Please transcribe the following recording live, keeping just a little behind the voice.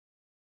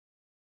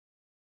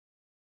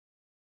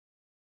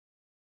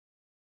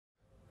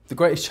The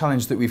greatest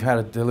challenge that we've had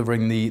at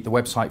delivering the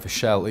website for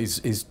Shell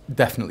is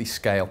definitely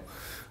scale.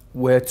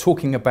 We're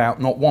talking about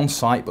not one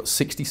site but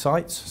 60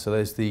 sites. So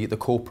there's the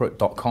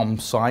corporate.com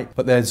site,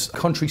 but there's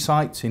country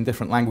sites in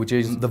different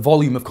languages. The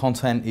volume of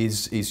content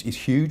is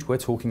huge. We're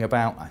talking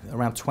about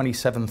around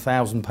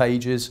 27,000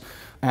 pages,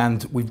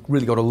 and we've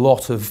really got a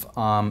lot of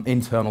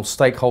internal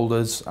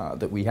stakeholders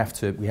that we have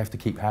to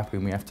keep happy,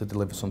 and we have to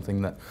deliver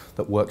something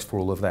that works for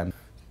all of them.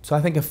 So I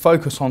think a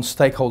focus on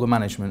stakeholder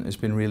management has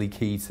been really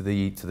key to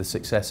the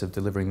success of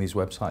delivering these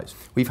websites.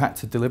 We've had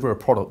to deliver a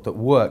product that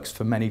works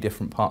for many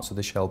different parts of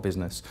the Shell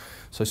business.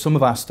 So some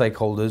of our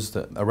stakeholders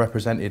that are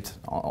represented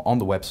on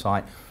the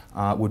website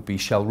would be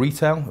Shell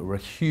Retail. We're a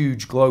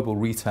huge global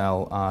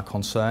retail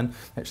concern.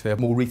 Actually, we have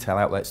more retail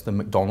outlets than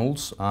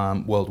McDonald's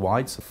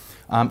worldwide.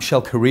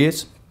 Shell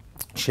Careers.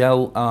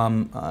 Shell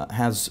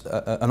has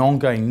an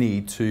ongoing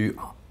need to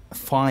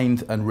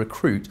find and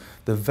recruit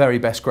the very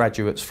best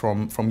graduates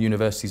from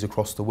universities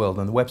across the world,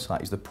 and the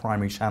website is the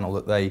primary channel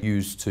that they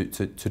use to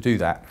do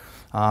that.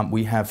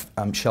 We have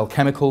Shell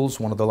Chemicals,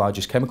 one of the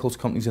largest chemicals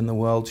companies in the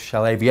world,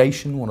 Shell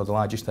Aviation, one of the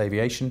largest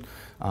aviation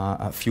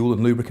fuel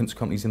and lubricants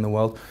companies in the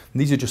world. And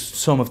these are just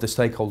some of the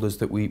stakeholders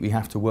that we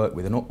have to work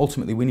with, and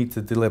ultimately we need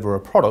to deliver a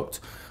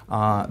product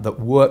that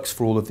works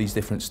for all of these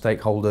different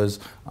stakeholders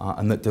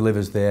and that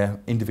delivers their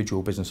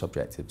individual business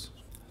objectives.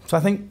 So I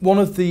think one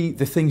of the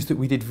things that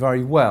we did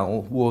very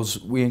well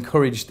was we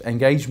encouraged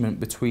engagement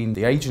between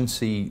the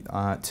agency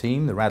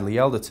team, the Radley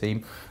Yeldar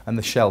team, and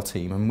the Shell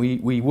team. And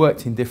we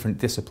worked in different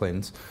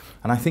disciplines.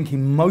 And I think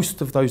in most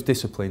of those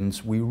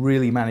disciplines, we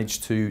really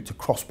managed to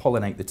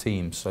cross-pollinate the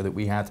teams so that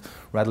we had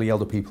Radley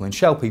Yeldar people and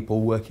Shell people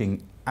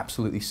working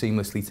absolutely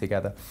seamlessly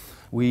together.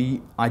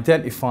 We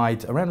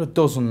identified around a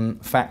dozen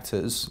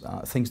factors,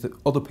 things that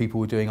other people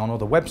were doing on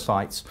other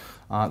websites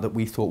that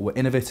we thought were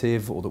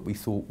innovative or that we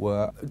thought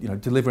were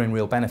delivering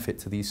real benefit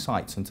to these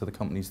sites and to the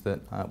companies that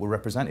were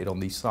represented on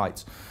these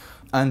sites.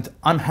 And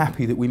I'm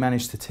happy that we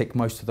managed to tick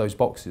most of those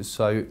boxes.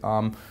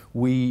 So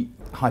we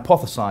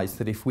hypothesized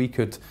that if we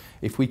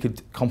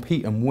could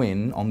compete and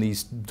win on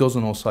these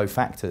dozen or so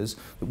factors,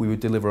 that we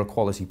would deliver a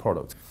quality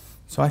product.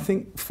 So I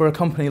think for a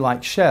company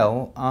like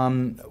Shell,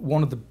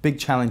 one of the big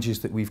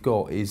challenges that we've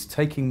got is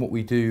taking what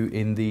we do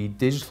in the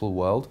digital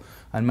world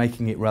and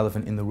making it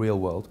relevant in the real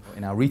world.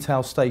 In our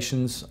retail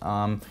stations,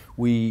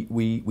 we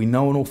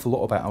know an awful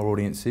lot about our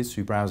audiences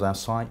who browse our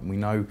site, and we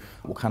know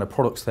what kind of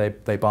products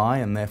they buy,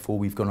 and therefore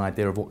we've got an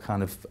idea of what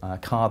kind of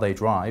car they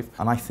drive.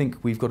 And I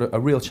think we've got a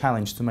real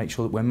challenge to make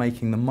sure that we're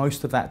making the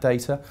most of that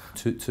data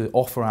to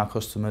offer our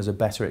customers a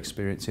better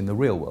experience in the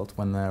real world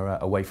when they're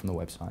away from the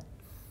website.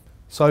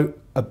 So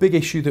a big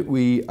issue that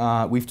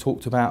we've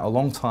talked about a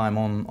long time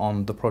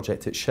on the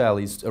project at Shell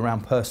is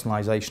around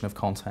personalisation of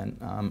content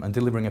and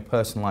delivering a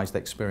personalised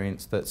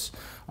experience that's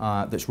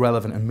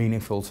relevant and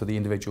meaningful to the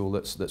individual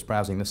that's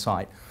browsing the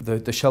site.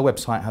 The Shell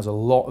website has a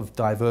lot of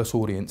diverse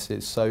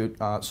audiences, so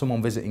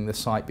someone visiting the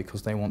site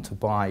because they want to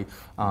buy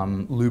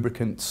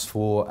lubricants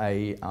for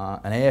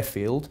an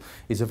airfield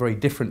is a very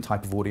different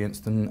type of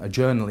audience than a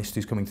journalist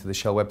who's coming to the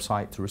Shell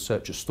website to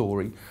research a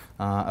story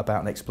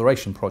about an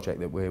exploration project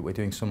that we're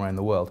doing somewhere in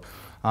the world.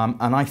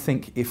 And I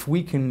think if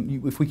we can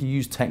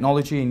use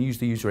technology and use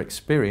the user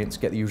experience,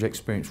 get the user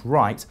experience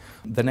right,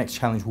 the next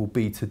challenge will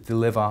be to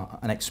deliver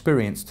an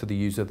experience to the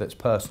user that's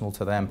personal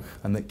to them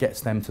and that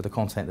gets them to the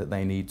content that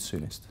they need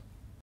soonest.